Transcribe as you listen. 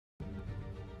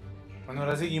Bueno,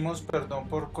 ahora seguimos, perdón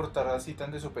por cortar así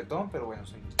tan de sopetón, pero bueno,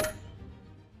 seguimos.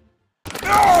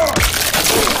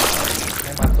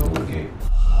 Me mató porque...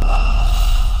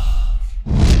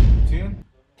 ¿Sí?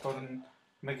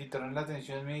 Me quitaron la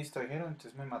atención y me distrajeron,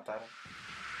 entonces me mataron.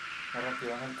 Me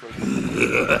rompieron el cuello.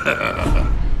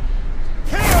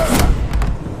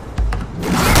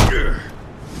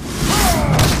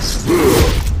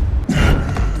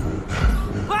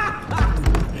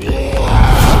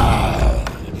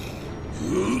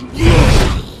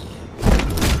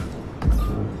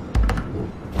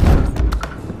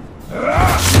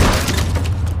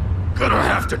 Gonna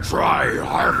have to try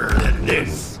harder than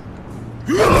this.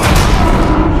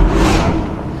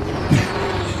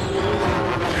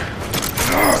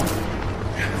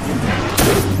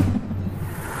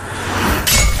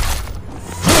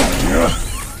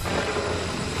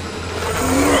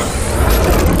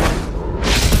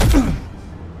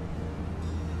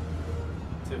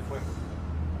 Se fue.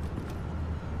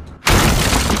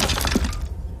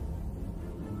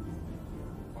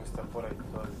 O está por ahí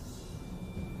todavía.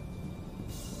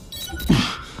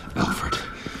 Alfred,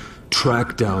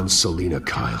 track down Selina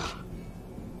Kyle.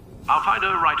 I'll find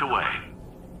her right away.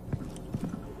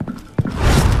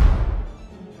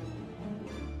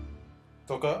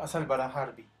 Toca salvar a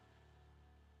Harvey.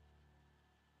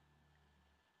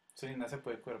 Selina se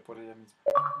puede curar por ella misma.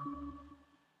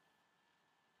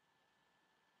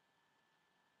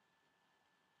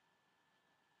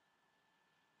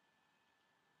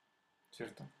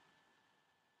 ¿Cierto?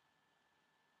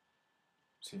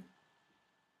 Sí.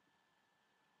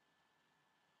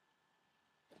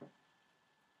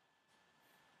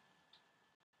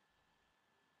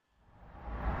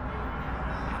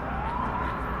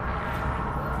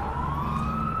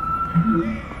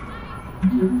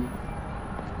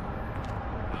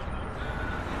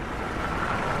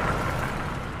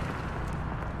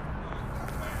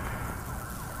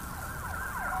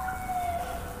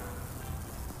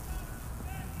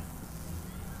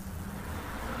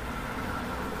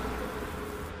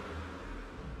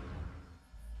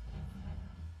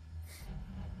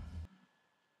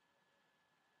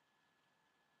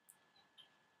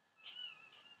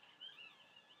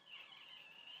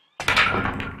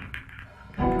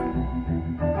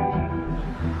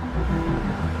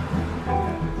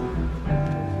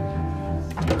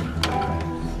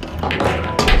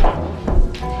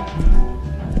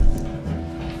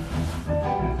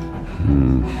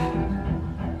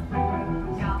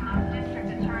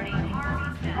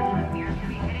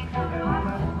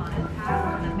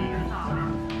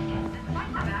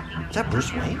 Is that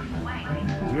Bruce Wayne?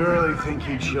 You really think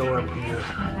he'd show up here?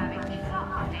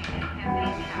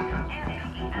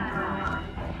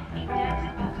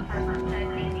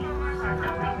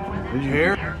 Did you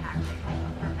hear?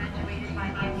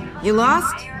 You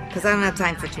lost? Because I don't have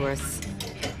time for tourists.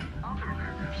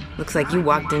 Looks like you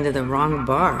walked into the wrong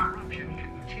bar.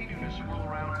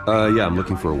 Yeah, I'm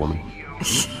looking for a woman.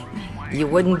 You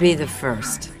wouldn't be the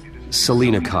first.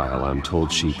 Selina Kyle, I'm told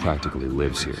she practically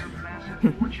lives here.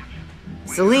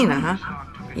 Selina, huh?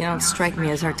 You don't strike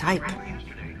me as her type.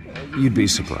 You'd be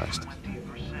surprised.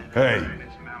 Hey,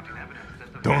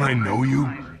 don't I know you?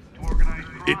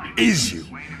 It is you.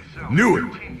 Knew it.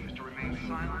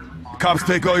 The cops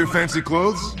take all your fancy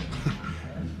clothes?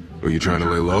 Are you trying to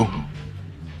lay low?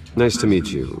 Nice to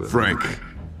meet you. Frank.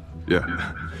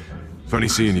 Yeah. Funny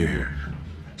seeing you here.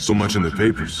 So much in the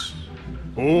papers.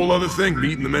 Whole other thing,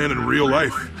 meeting the man in real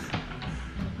life.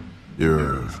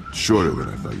 You're shorter than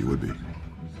I thought you would be.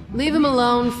 Leave him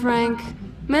alone, Frank.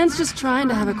 Man's just trying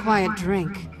to have a quiet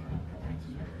drink.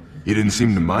 He didn't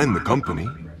seem to mind the company.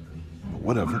 But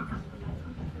whatever.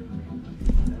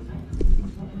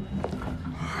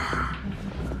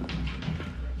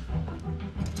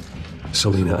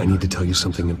 Selina, I need to tell you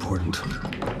something important.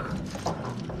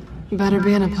 Better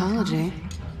be an apology.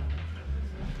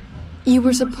 You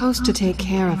were supposed to take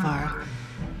care of our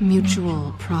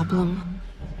mutual problem.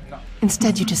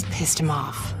 Instead, you just pissed him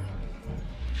off.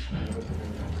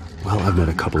 Well, I've met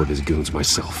a couple of his goons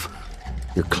myself.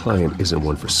 Your client isn't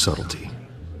one for subtlety.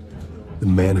 The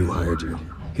man who hired you,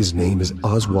 his name is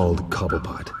Oswald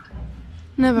Cobblepot.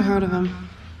 Never heard of him.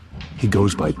 He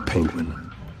goes by Penguin.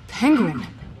 Penguin?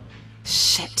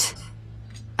 Shit.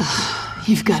 Ugh,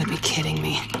 you've got to be kidding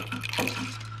me.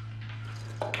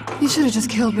 You should have just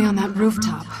killed me on that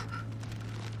rooftop.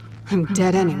 I'm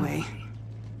dead anyway.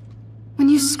 When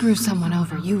you screw someone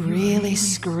over, you really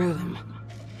screw them.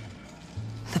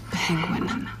 The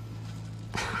Penguin.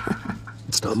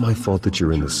 It's not my fault that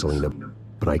you're in this, Selina,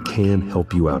 but I can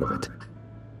help you out of it.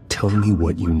 Tell me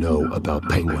what you know about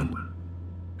Penguin.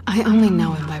 I only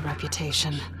know him by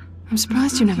reputation. I'm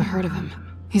surprised you never heard of him.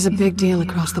 He's a big deal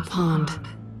across the pond.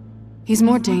 He's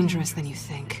more dangerous than you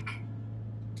think.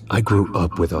 I grew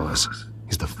up with Oz.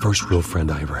 He's the first real friend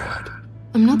I ever had.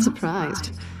 I'm not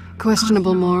surprised.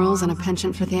 Questionable morals and a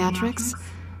penchant for theatrics.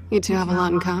 You two have a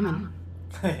lot in common.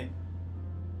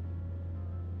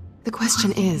 The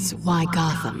question is, why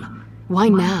Gotham? Why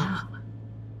now?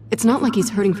 It's not like he's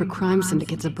hurting for crime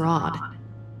syndicates abroad.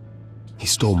 He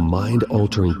stole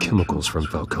mind-altering chemicals from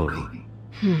Falcone.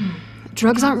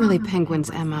 Drugs aren't really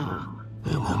Penguin's MO.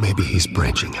 Well, maybe he's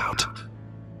branching out.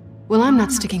 Well, I'm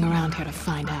not sticking around here to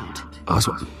find out.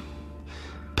 Oswald,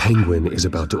 Penguin is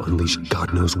about to unleash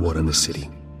God knows what on the city.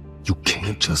 You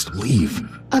can't just leave.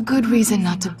 A good reason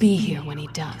not to be here when he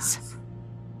does.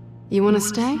 You want to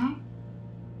stay?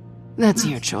 That's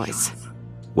your choice.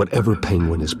 Whatever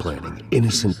Penguin is planning,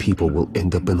 innocent people will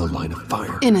end up in the line of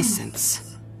fire.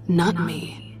 Innocence. Not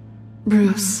me.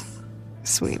 Bruce,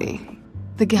 sweetie,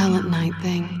 the gallant knight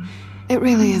thing, it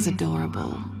really is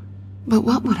adorable. But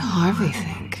what would Harvey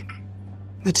think?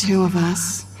 The two of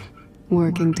us,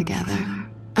 working together.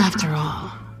 After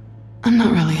all, I'm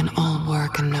not really an all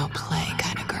work and no play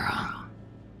kind of girl.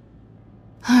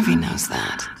 Harvey knows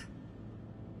that.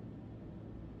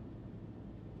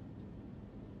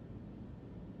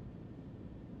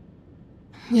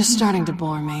 You're starting to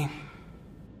bore me.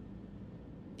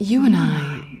 You and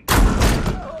I...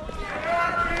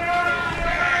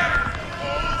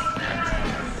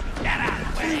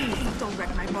 Don't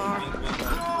wreck my bar.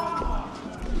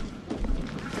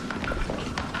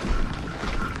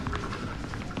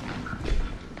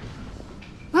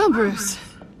 Well, Bruce,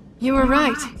 you were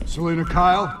right. Selena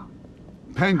Kyle,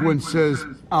 Penguin says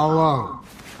hello.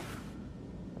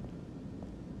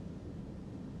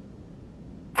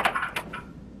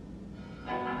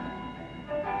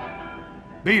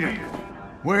 Beat it.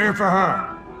 We're here for her.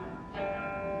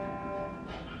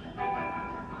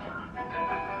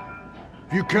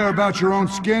 If you care about your own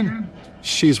skin,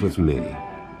 She's with me.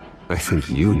 I think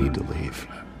you need to leave.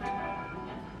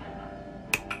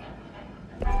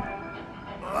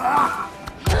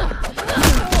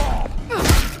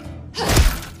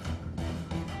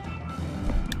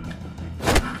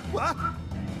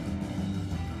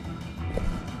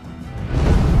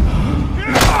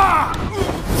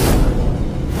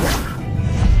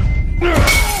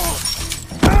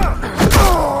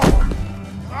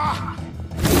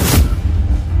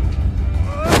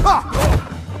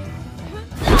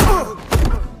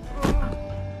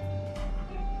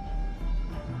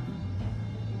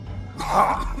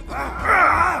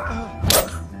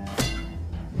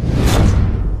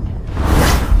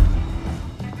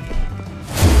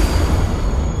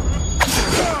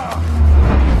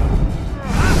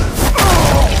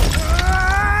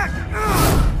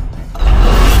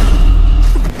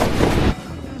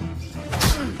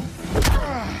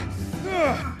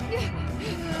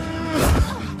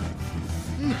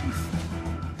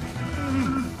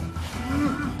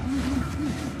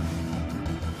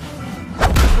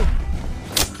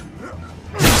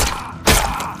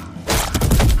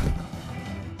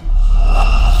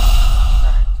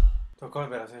 Tengo que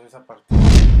volver a hacer esa parte.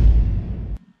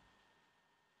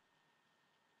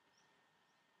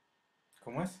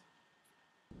 ¿Cómo es?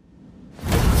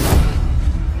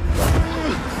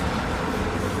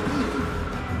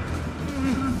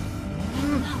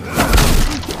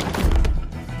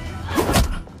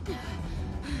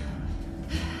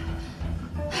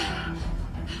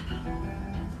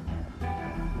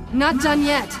 Not done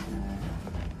yet.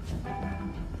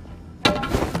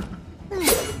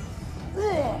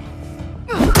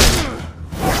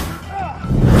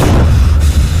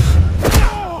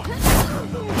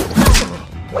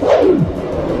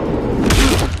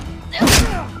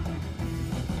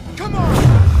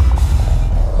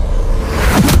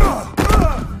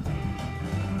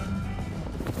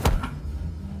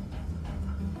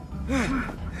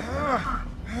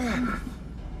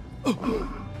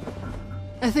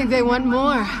 I think they want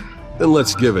more. Then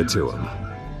let's give it to him.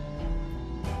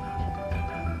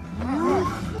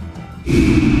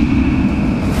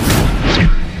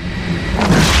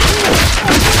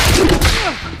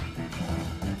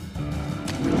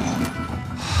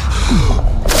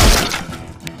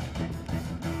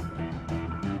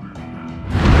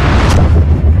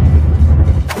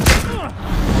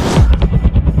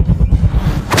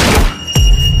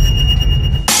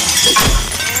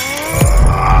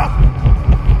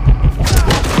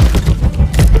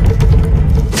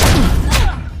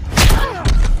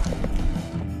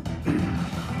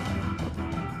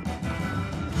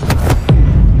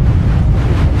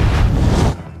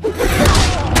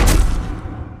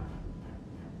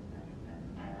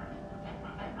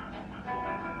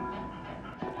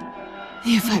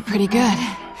 You fight pretty good.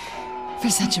 For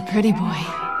such a pretty boy.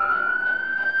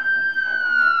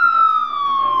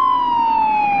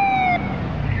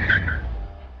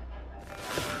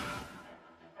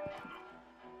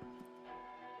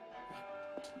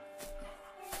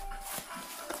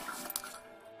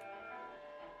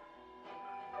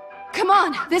 Come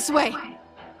on, this way.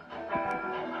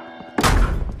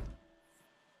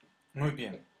 Muy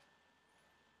bien.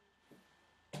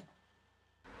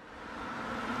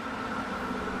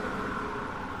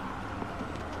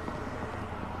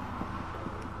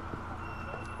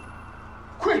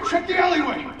 Quick, check the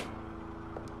alleyway!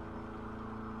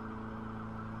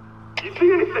 You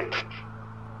see anything?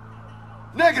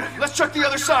 Negative. Let's check the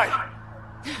other side.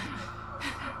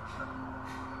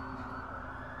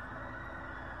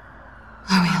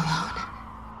 Are we alone?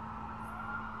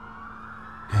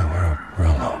 Yeah, we're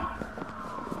alone.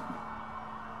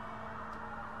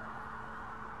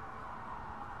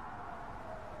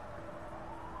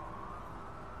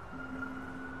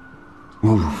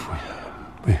 Move.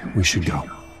 We should go.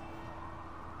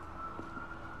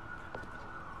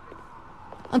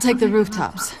 I'll take the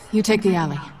rooftops. You take the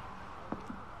alley.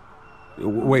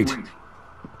 Wait.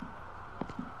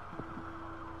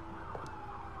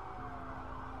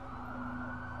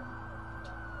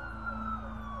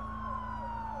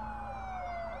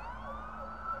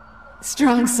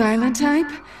 Strong silent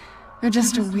type? Or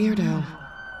just a weirdo?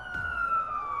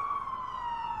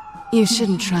 You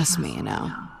shouldn't trust me, you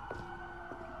know.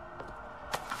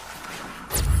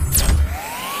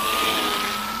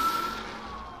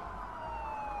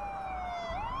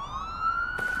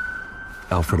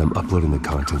 Alfred, I'm uploading the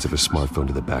contents of a smartphone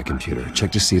to the back computer.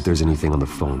 Check to see if there's anything on the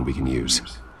phone we can use.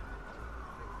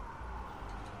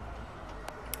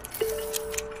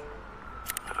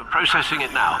 Processing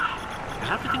it now. Is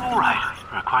everything all right?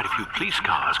 There are quite a few police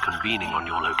cars convening on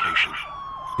your location.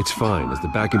 It's fine. Has the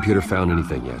back computer found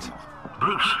anything yet?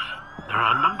 Bruce, there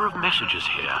are a number of messages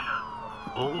here.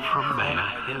 All from Mayor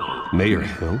Hill. Mayor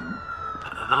Hill?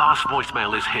 The last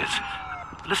voicemail is his.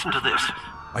 Listen to this.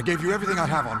 I gave you everything I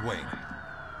have on Wayne.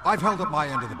 I've held up my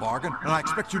end of the bargain, and I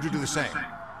expect you to do the same.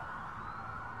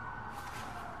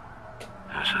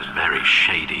 This is very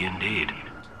shady indeed.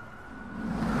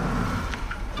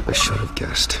 I should have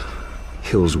guessed.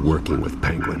 Hill's working with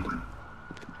Penguin.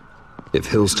 If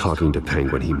Hill's talking to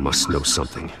Penguin, he must know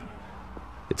something.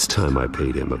 It's time I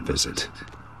paid him a visit.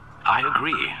 I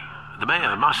agree. The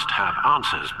mayor must have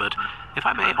answers, but if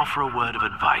I may offer a word of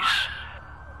advice.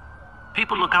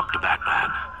 People look up to Batman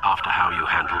after how you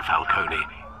handled Falcone.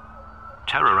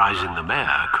 Terrorizing the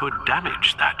mayor could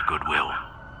damage that goodwill.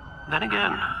 Then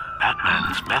again,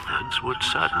 Batman's methods would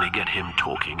certainly get him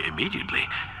talking immediately.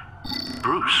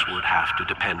 Bruce would have to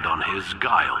depend on his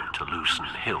guile to loosen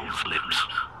Hill's lips.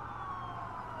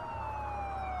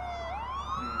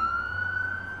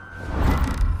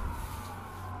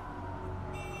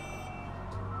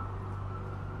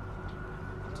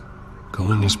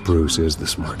 Going as Bruce is the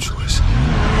smart choice.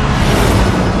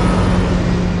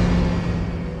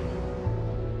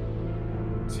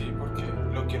 Sí, porque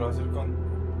lo quiero hacer con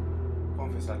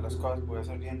confesar las cosas. Voy a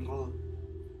ser bien rudo.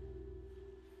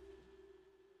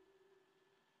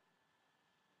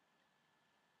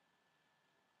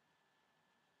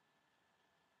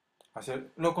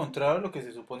 Hacer lo contrario a lo que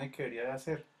se supone que debería de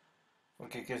hacer.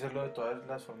 Porque hay que hacerlo de todas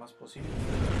las formas posibles.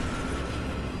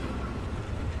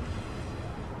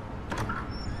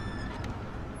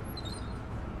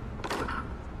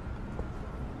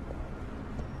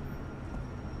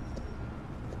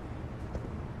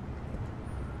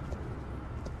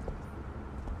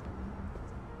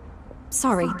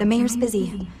 Sorry, the mayor's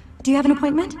busy. Do you have an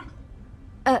appointment?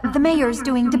 The mayor's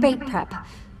doing debate prep.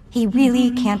 He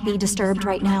really can't be disturbed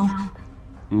right now.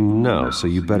 No, so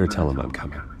you better tell him I'm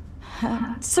coming.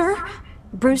 Sir?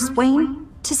 Bruce Wayne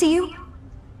to see you?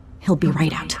 He'll be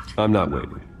right out. I'm not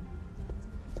waiting.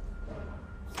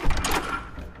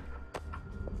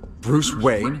 Bruce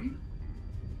Wayne?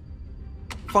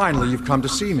 Finally, you've come to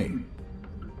see me.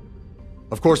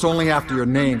 Of course, only after your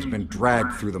name's been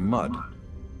dragged through the mud.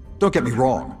 Don't get me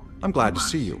wrong, I'm glad to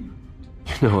see you.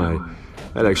 You know,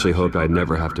 I'd actually hoped I'd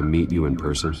never have to meet you in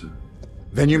person.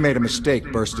 Then you made a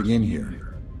mistake bursting in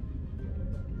here.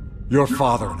 Your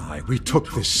father and I, we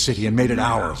took this city and made it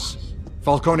ours.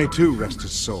 Falcone too, rest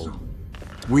his soul.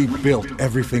 We built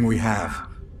everything we have.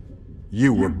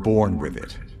 You were born with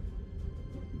it.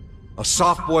 A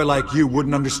soft boy like you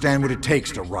wouldn't understand what it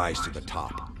takes to rise to the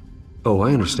top. Oh,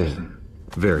 I understand.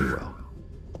 Very well.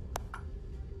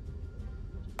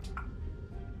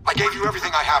 I gave you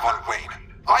everything I have on Wayne.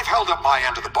 I've held up my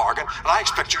end of the bargain, and I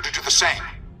expect you to do the same.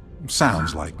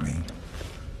 Sounds like me.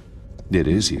 It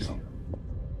is you.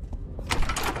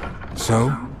 So?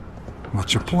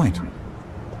 What's your point?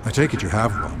 I take it you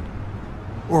have one.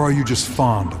 Or are you just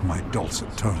fond of my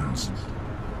dulcet tones?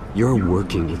 You're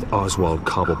working with Oswald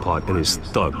Cobblepot and his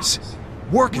thugs.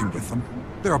 Working with them?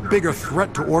 They're a bigger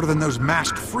threat to order than those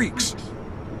masked freaks.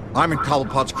 I'm in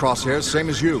Cobblepot's crosshairs, same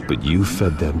as you. But you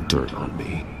fed them dirt on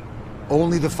me.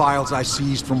 Only the files I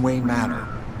seized from Wayne Manor.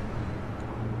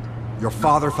 Your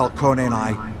father, Falcone, and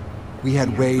I, we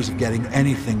had ways of getting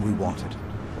anything we wanted.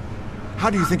 How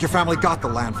do you think your family got the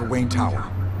land for Wayne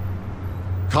Tower?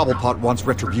 Cobblepot wants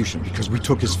retribution because we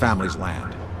took his family's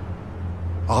land.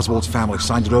 Oswald's family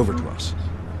signed it over to us,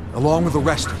 along with the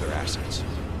rest of their assets.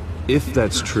 If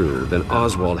that's true, then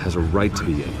Oswald has a right to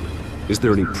be angry. Is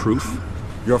there any proof?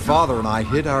 Your father and I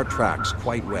hid our tracks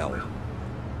quite well.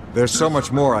 There's so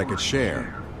much more I could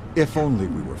share, if only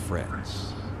we were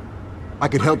friends. I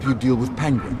could help you deal with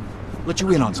Penguin, let you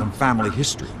in on some family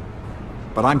history.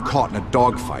 But I'm caught in a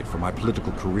dogfight for my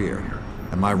political career,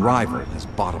 and my rival has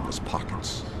bottomless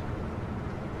pockets.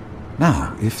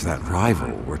 Now, if that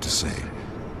rival were to say,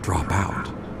 drop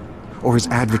out, or his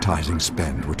advertising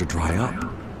spend were to dry up,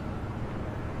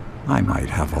 I might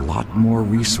have a lot more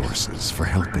resources for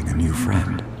helping a new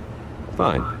friend.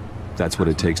 Fine. That's what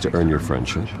it takes to earn your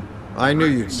friendship. I knew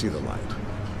you'd see the light.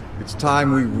 It's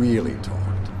time we really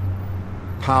talked.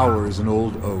 Power is an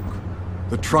old oak.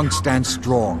 The trunk stands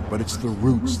strong, but it's the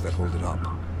roots that hold it up.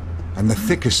 And the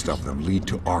thickest of them lead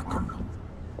to Arkham.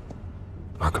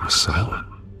 Arkham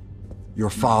Asylum? Your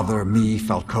father, me,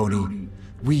 Falcone,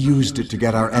 we used it to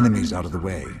get our enemies out of the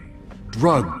way.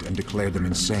 Drugged and declared them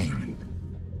insane.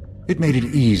 It made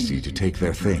it easy to take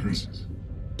their things.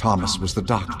 Thomas was the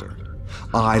doctor.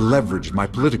 I leveraged my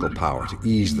political power to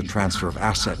ease the transfer of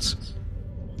assets.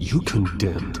 You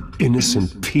condemned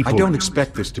innocent people. I don't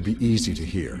expect this to be easy to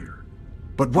hear.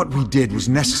 But what we did was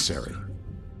necessary.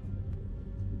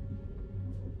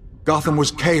 Gotham was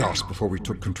chaos before we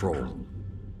took control.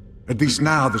 At least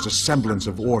now there's a semblance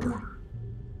of order.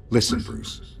 Listen,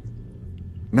 Bruce.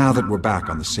 Now that we're back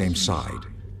on the same side,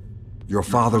 your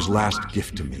father's last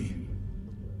gift to me,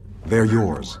 they're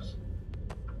yours.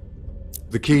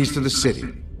 The keys to the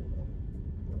city.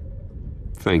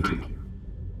 Thank you.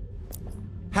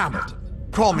 Hamilton.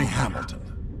 Call me Hamilton.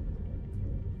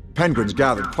 Penguin's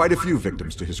gathered quite a few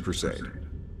victims to his crusade.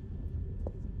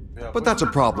 But that's a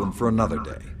problem for another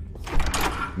day.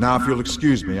 Now, if you'll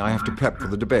excuse me, I have to prep for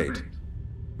the debate.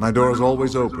 My door is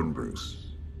always open,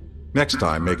 Bruce. Next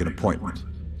time, make an appointment.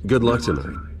 Good luck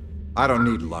tonight. I don't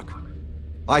need luck.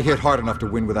 I hit hard enough to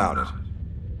win without it.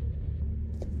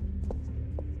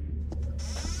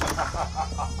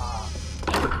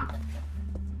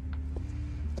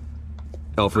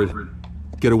 Alfred,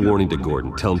 get a warning to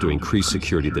Gordon. Tell him to increase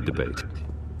security at the debate.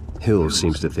 Hill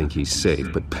seems to think he's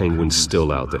safe, but Penguin's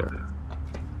still out there.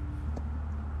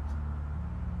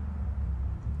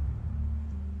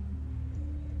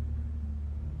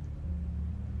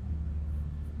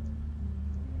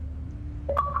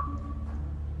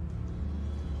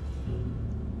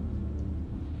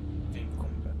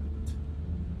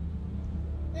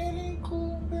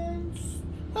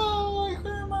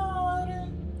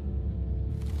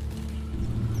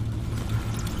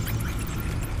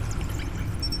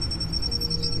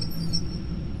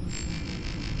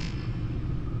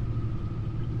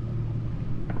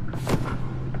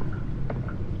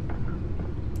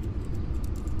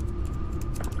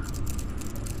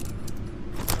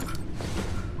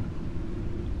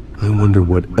 I wonder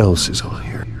what else is on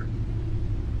here.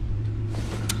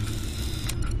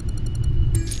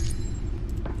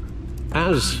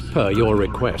 As per your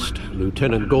request,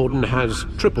 Lieutenant Gordon has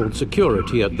tripled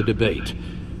security at the debate.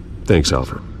 Thanks,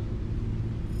 Alfred.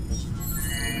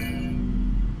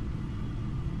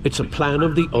 It's a plan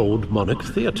of the old Monarch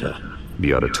Theater.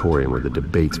 The auditorium where the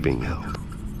debate's being held.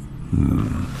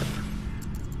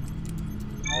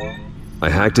 I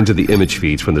hacked into the image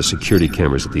feeds from the security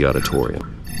cameras at the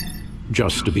auditorium.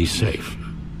 Just to be safe.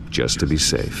 Just to be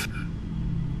safe.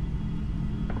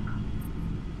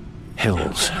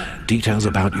 Hills, details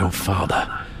about your father.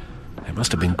 They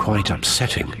must have been quite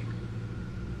upsetting.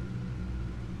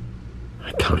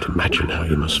 I can't imagine how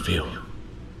you must feel.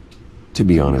 To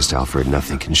be honest, Alfred,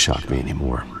 nothing can shock me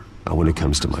anymore. Not when it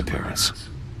comes to my parents.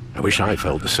 I wish I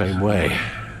felt the same way.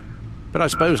 But I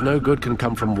suppose no good can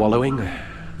come from wallowing.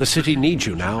 The city needs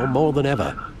you now more than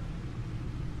ever.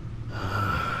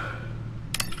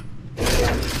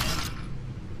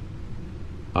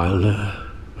 I'll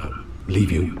leave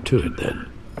you to it then.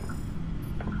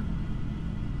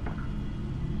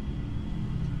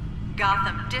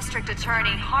 Gotham District Attorney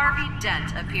Harvey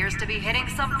Dent appears to be hitting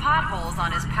some potholes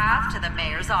on his path to the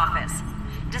mayor's office.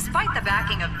 Despite the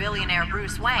backing of billionaire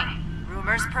Bruce Wayne,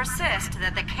 rumors persist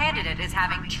that the candidate is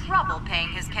having trouble paying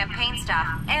his campaign staff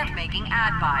and making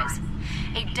ad buys.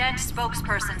 A Dent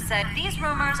spokesperson said these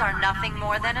rumors are nothing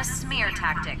more than a smear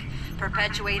tactic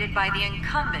perpetuated by the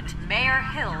incumbent Mayor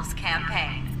Hill's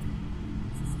campaign.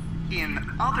 In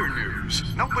other news,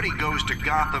 nobody goes to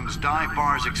Gotham's dive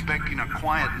bars expecting a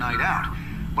quiet night out,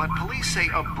 but police say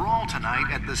a brawl tonight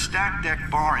at the Stack Deck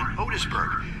Bar in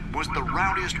Otisburg was the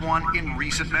rowdiest one in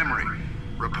recent memory.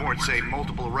 Reports say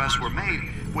multiple arrests were made,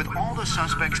 with all the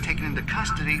suspects taken into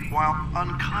custody while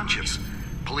unconscious.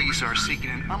 Police are seeking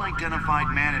an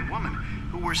unidentified man and woman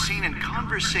who were seen in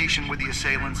conversation with the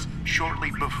assailants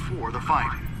shortly before the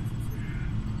fight.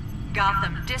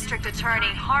 Gotham District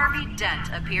Attorney Harvey Dent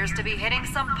appears to be hitting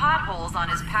some potholes on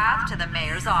his path to the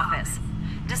mayor's office.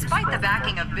 Despite the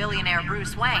backing of billionaire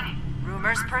Bruce Wayne,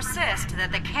 rumors persist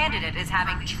that the candidate is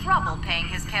having trouble paying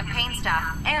his campaign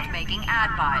staff and making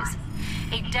ad buys.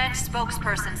 A Dent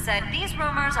spokesperson said these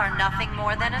rumors are nothing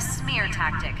more than a smear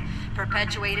tactic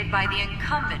perpetuated by the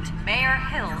incumbent Mayor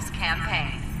Hill's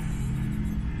campaign.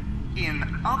 In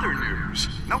other news,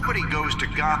 nobody goes to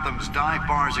Gotham's dive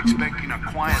bars expecting a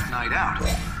quiet night out,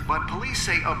 but police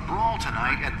say a brawl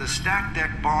tonight at the Stack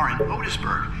Deck Bar in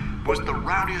Otisburg was the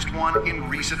rowdiest one in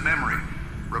recent memory.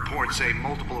 Reports say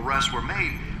multiple arrests were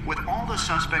made, with all the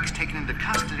suspects taken into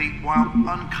custody while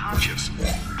unconscious.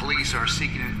 Police are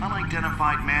seeking an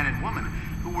unidentified man and woman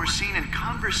who were seen in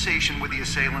conversation with the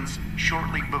assailants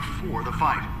shortly before the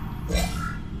fight.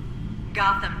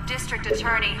 Gotham District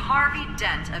Attorney Harvey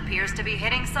Dent appears to be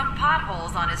hitting some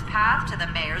potholes on his path to the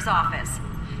mayor's office.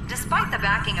 Despite the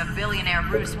backing of billionaire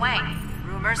Bruce Wayne,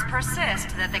 rumors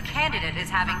persist that the candidate is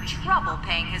having trouble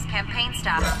paying his campaign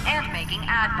staff and making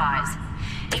ad buys.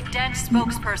 A Dent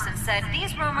spokesperson said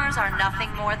these rumors are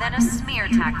nothing more than a smear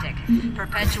tactic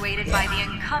perpetuated by the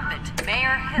incumbent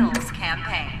Mayor Hill's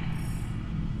campaign.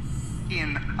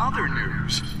 In other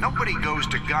news, nobody goes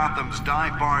to Gotham's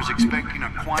dive bars expecting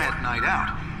a quiet night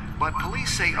out, but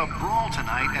police say a brawl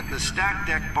tonight at the Stack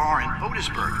Deck Bar in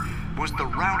Otisburg was the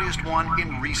rowdiest one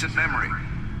in recent memory.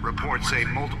 Reports say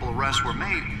multiple arrests were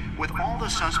made, with all the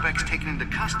suspects taken into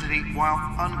custody while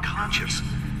unconscious.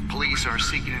 Police are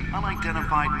seeking an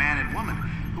unidentified man and woman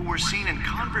who were seen in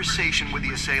conversation with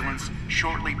the assailants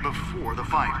shortly before the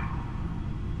fight.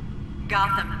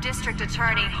 Gotham District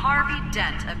Attorney Harvey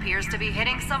Dent appears to be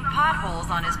hitting some potholes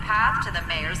on his path to the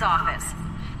mayor's office.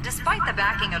 Despite the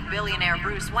backing of billionaire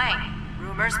Bruce Wayne,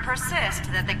 rumors persist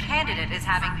that the candidate is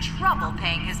having trouble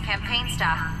paying his campaign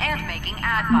staff and making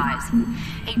ad buys.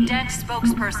 A Dent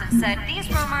spokesperson said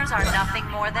these rumors are nothing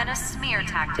more than a smear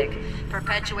tactic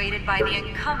perpetuated by the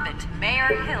incumbent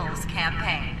Mayor Hill's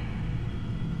campaign.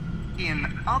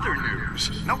 In other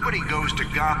news, nobody goes to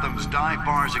Gotham's dive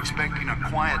bars expecting a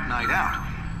quiet night out,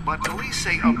 but police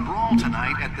say a brawl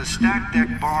tonight at the Stack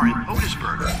Deck Bar in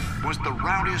Otisburg was the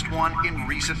rowdiest one in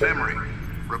recent memory.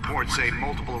 Reports say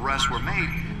multiple arrests were made,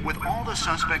 with all the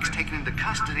suspects taken into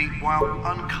custody while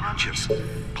unconscious.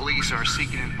 Police are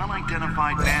seeking an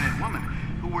unidentified man and woman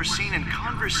who were seen in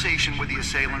conversation with the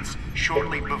assailants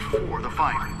shortly before the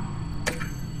fight.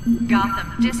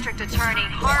 Gotham District Attorney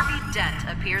Harvey Dent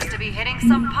appears to be hitting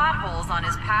some potholes on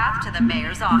his path to the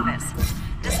mayor's office.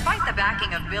 Despite the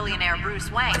backing of billionaire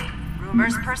Bruce Wayne,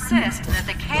 rumors persist that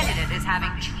the candidate is having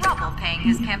trouble paying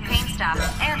his campaign staff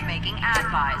and making ad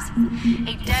buys.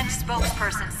 A Dent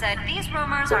spokesperson said these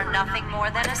rumors are nothing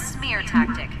more than a smear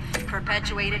tactic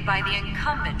perpetuated by the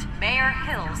incumbent Mayor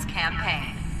Hill's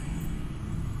campaign.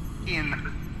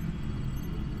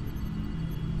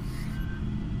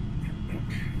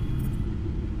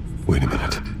 Wait a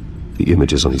minute. The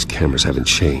images on these cameras haven't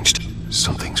changed.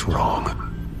 Something's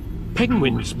wrong.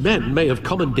 Penguin's men may have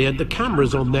commandeered the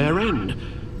cameras on their end.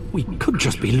 We could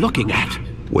just be looking at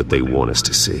what they want us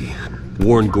to see.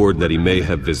 Warn Gordon that he may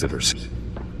have visitors.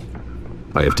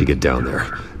 I have to get down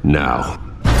there. Now.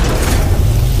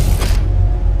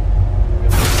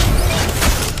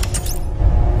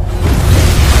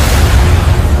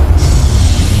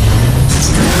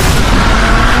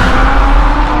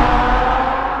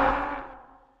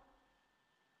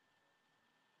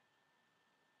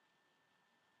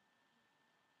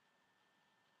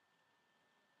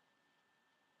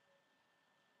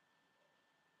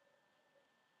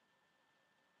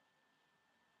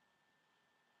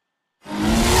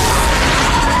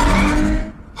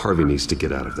 Harvey needs to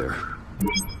get out of there.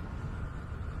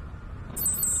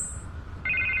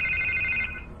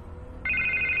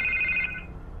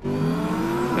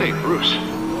 Hey, Bruce.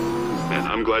 Man,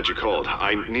 I'm glad you called.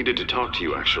 I needed to talk to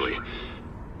you, actually.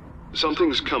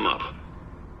 Something's come up.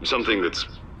 Something that's...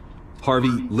 Harvey,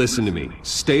 listen to me.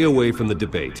 Stay away from the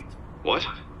debate. What?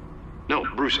 No,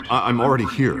 Bruce, I'm already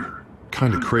here.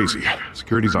 Kinda crazy.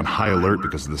 Security's on high alert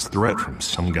because of this threat from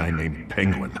some guy named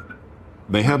Penguin.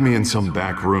 They have me in some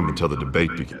back room until the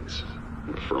debate begins.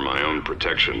 for my own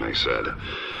protection, they said. A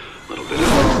little bit of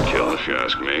overkill, if you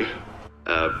ask me.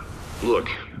 Look.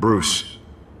 Bruce,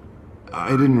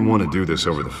 I didn't want to do this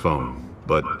over the phone,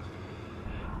 but...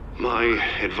 My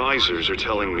advisors are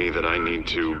telling me that I need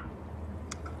to...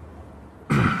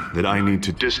 that I need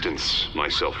to distance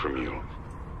myself from you.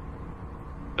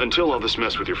 Until all this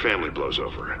mess with your family blows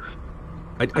over.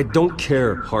 I don't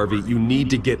care, Harvey. You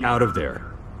need to get out of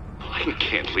there. I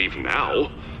can't leave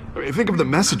now. I mean, think of the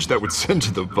message that would send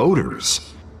to the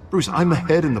voters. Bruce, I'm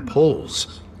ahead in the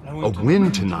polls. A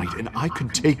win tonight, and I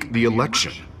could take the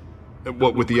election.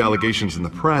 What with the allegations in the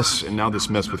press, and now this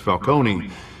mess with Falcone,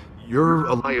 you're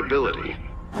a liability.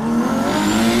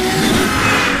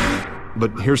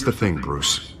 But here's the thing,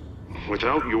 Bruce.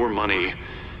 Without your money...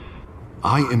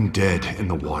 I am dead in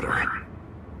the water.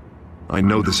 I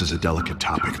know this is a delicate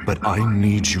topic, but I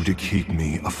need you to keep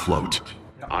me afloat.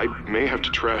 I may have to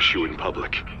trash you in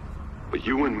public, but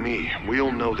you and me,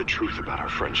 we'll know the truth about our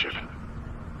friendship.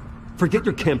 Forget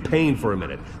your campaign for a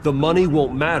minute. The money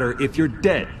won't matter if you're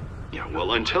dead. Yeah,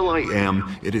 well, until I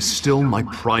am... It is still my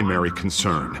primary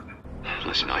concern.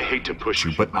 Listen, I hate to push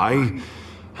you, but I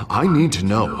need to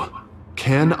know.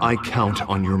 Can I count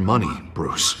on your money,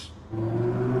 Bruce?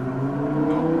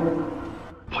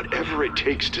 Whatever it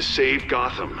takes to save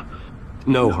Gotham.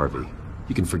 No, Harvey.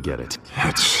 You can forget it.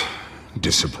 That's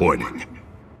disappointing.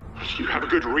 You have a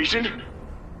good reason?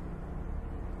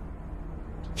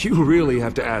 You really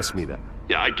have to ask me that.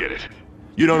 Yeah, I get it.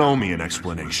 You don't owe me an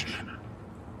explanation.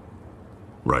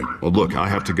 Right. Well, look, I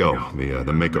have to go.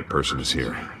 The makeup person is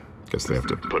here. Guess they have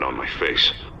to put on my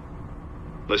face.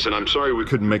 Listen, I'm sorry we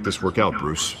couldn't make this work out,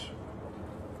 Bruce.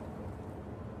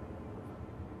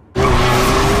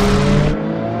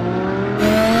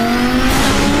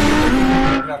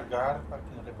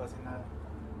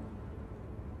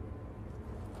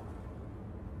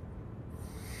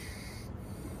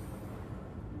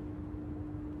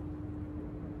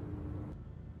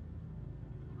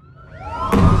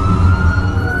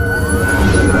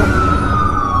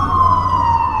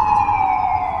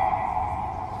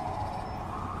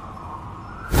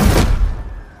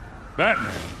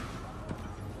 Batman?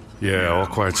 Yeah, all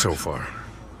quiet so far.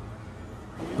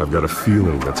 I've got a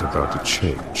feeling that's about to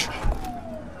change.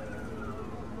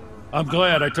 I'm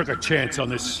glad I took a chance on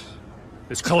this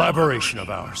collaboration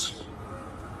of ours.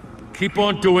 Keep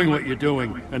on doing what you're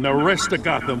doing, and the rest of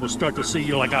Gotham will start to see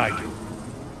you like I do.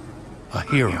 A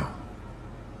hero.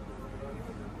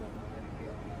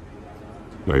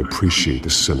 I appreciate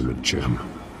the sentiment, Jim.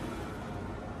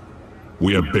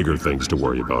 We have bigger things to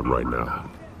worry about right now.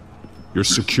 Your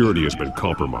security has been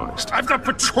compromised. I've got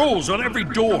patrols on every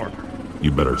door. You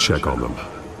better check on them.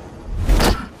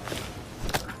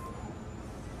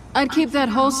 I'd keep that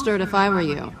holstered if I were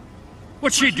you.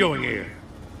 What's she doing here?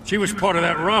 She was part of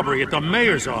that robbery at the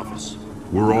mayor's office.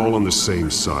 We're all on the same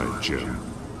side, Jim.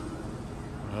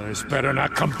 This better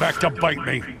not come back to bite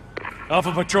me.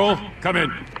 Alpha Patrol, come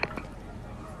in.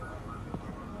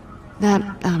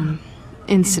 That,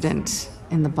 incident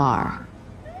in the bar.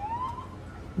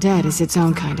 Dead is its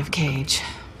own kind of cage.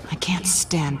 I can't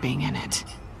stand being in it.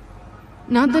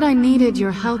 Not that I needed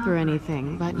your help or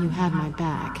anything, but you had my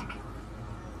back.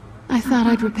 I thought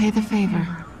I'd repay the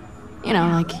favor. You know,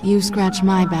 like you scratch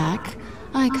my back,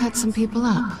 I cut some people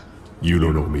up. You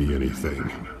don't owe me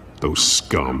anything. Those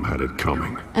scum had it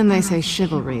coming. And they say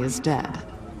chivalry is dead.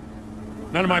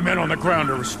 None of my men on the ground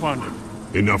are responding.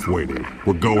 Enough waiting.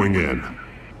 We're going in.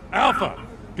 Alpha,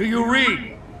 do you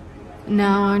read?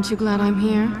 Now aren't you glad I'm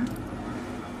here?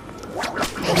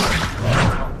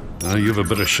 You have a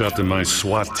better shot than my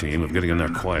SWAT team of getting in there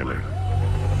quietly.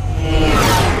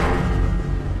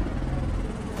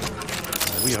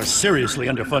 We are seriously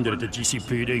underfunded at the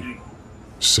GCPD.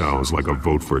 Sounds like a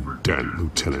vote for Dent,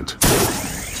 Lieutenant.